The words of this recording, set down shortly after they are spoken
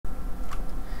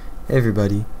Hey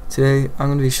everybody, today I'm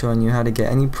going to be showing you how to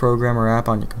get any program or app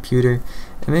on your computer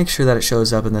and make sure that it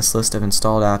shows up in this list of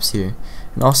installed apps here,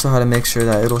 and also how to make sure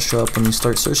that it'll show up when you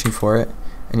start searching for it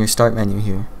in your start menu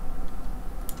here.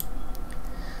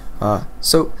 I'm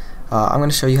going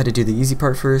to show you how to do the easy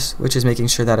part first, which is making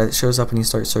sure that it shows up when you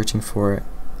start searching for it.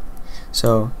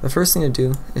 So the first thing to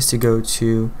do is to go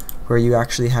to where you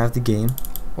actually have the game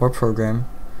or program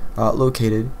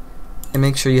located and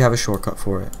make sure you have a shortcut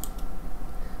for it.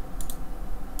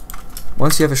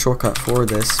 Once you have a shortcut for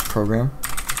this program,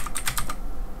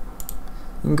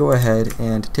 you can go ahead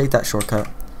and take that shortcut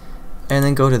and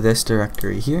then go to this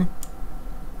directory here.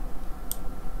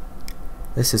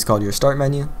 This is called your start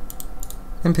menu,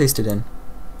 and paste it in.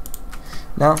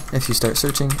 Now if you start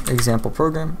searching example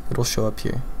program, it'll show up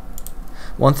here.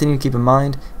 One thing to keep in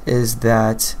mind is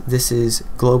that this is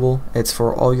global, it's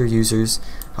for all your users,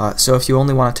 so if you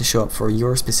only want it to show up for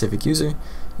your specific user,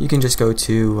 you can just go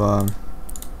to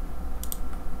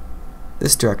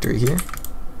this directory here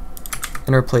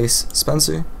and replace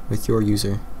Spencer with your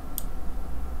user,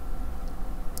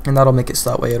 and that'll make it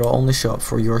so that way it'll only show up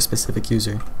for your specific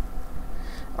user.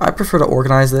 I prefer to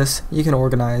organize this. You can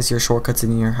organize your shortcuts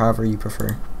in here however you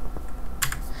prefer.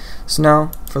 So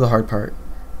now for the hard part.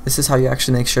 This is how you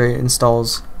actually make sure it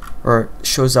installs or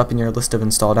shows up in your list of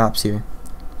installed apps here.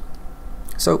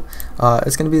 So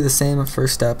it's going to be the same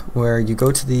first step where you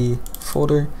go to the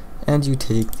folder and you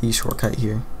take the shortcut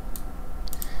here.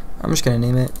 I'm just going to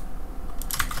name it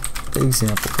the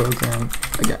example program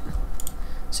again.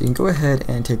 So you can go ahead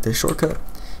and take this shortcut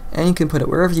and you can put it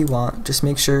wherever you want. Just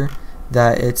make sure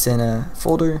that it's in a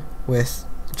folder with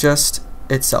just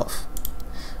itself.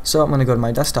 So I'm going to go to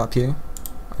my desktop here.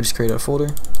 I just created a folder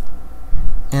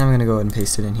and I'm going to go ahead and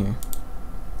paste it in here.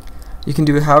 You can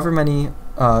do however many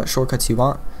shortcuts you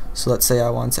want. So let's say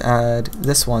I want to add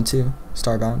this one too,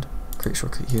 Starbound. Create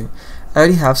shortcut here. I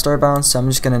already have Starbound, so I'm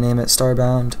just going to name it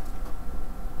Starbound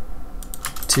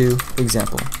to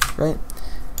example, right?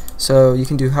 So you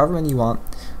can do however many you want.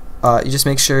 You just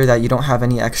make sure that you don't have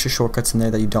any extra shortcuts in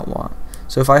there that you don't want.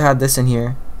 So if I had this in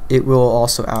here, it will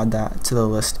also add that to the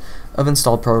list of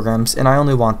installed programs, and I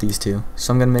only want these two,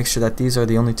 so I'm going to make sure that these are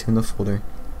the only two in the folder.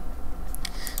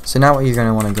 So now what you're going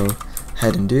to want to go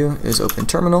ahead and do is open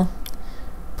terminal,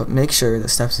 but make sure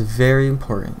this step is very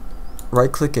important.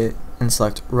 Right click it and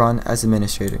select run as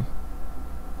administrator.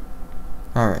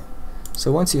 Alright,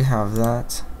 so once you have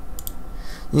that,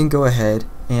 you can go ahead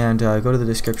and go to the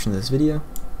description of this video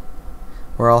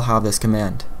where I'll have this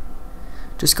command.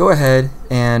 Just go ahead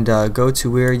and go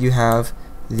to where you have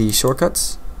the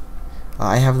shortcuts.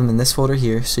 I have them in this folder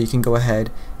here, so you can go ahead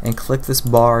and click this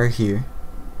bar here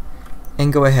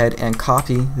and go ahead and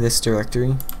copy this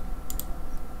directory,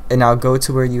 and now go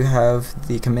to where you have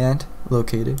the command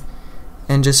located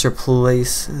and just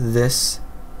replace this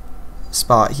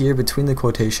spot here between the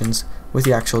quotations with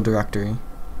the actual directory.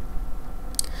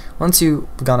 Once you've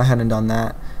gone ahead and done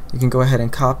that, you can go ahead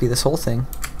and copy this whole thing,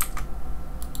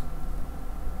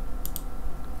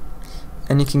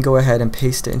 and you can go ahead and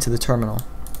paste it into the terminal.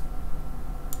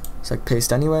 Select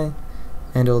paste anyway,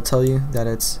 and it'll tell you that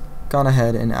it's gone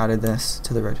ahead and added this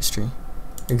to the registry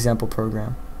example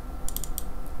program.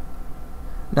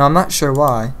 Now I'm not sure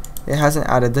why it hasn't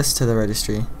added this to the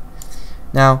registry.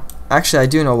 Now actually I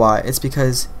do know why. It's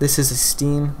because this is a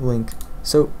Steam link.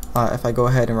 So if I go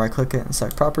ahead and right click it and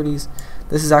select properties,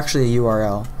 this is actually a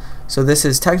URL. So this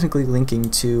is technically linking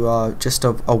to just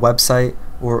a website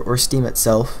or Steam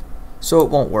itself, so it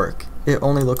won't work. It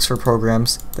only looks for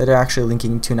programs that are actually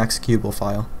linking to an executable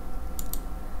file.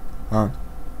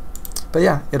 But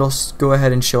yeah, it'll go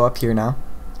ahead and show up here now,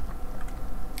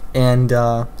 and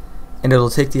it'll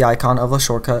take the icon of the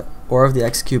shortcut or of the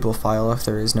executable file if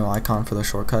there is no icon for the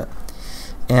shortcut,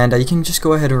 and you can just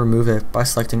go ahead and remove it by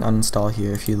selecting uninstall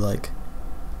here if you'd like.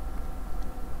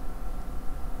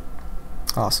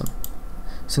 Awesome.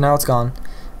 So now it's gone,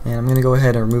 and I'm going to go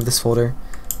ahead and remove this folder.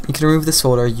 You can remove this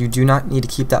folder. You do not need to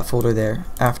keep that folder there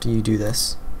after you do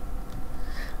this.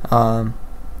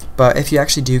 But if you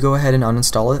actually do go ahead and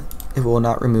uninstall it, it will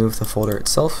not remove the folder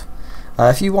itself.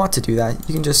 If you want to do that,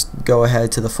 you can just go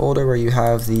ahead to the folder where you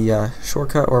have the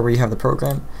shortcut or where you have the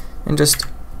program and just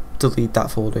delete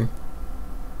that folder.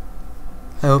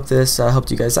 I hope this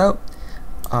helped you guys out.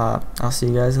 I'll see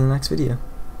you guys in the next video.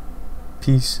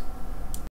 Peace.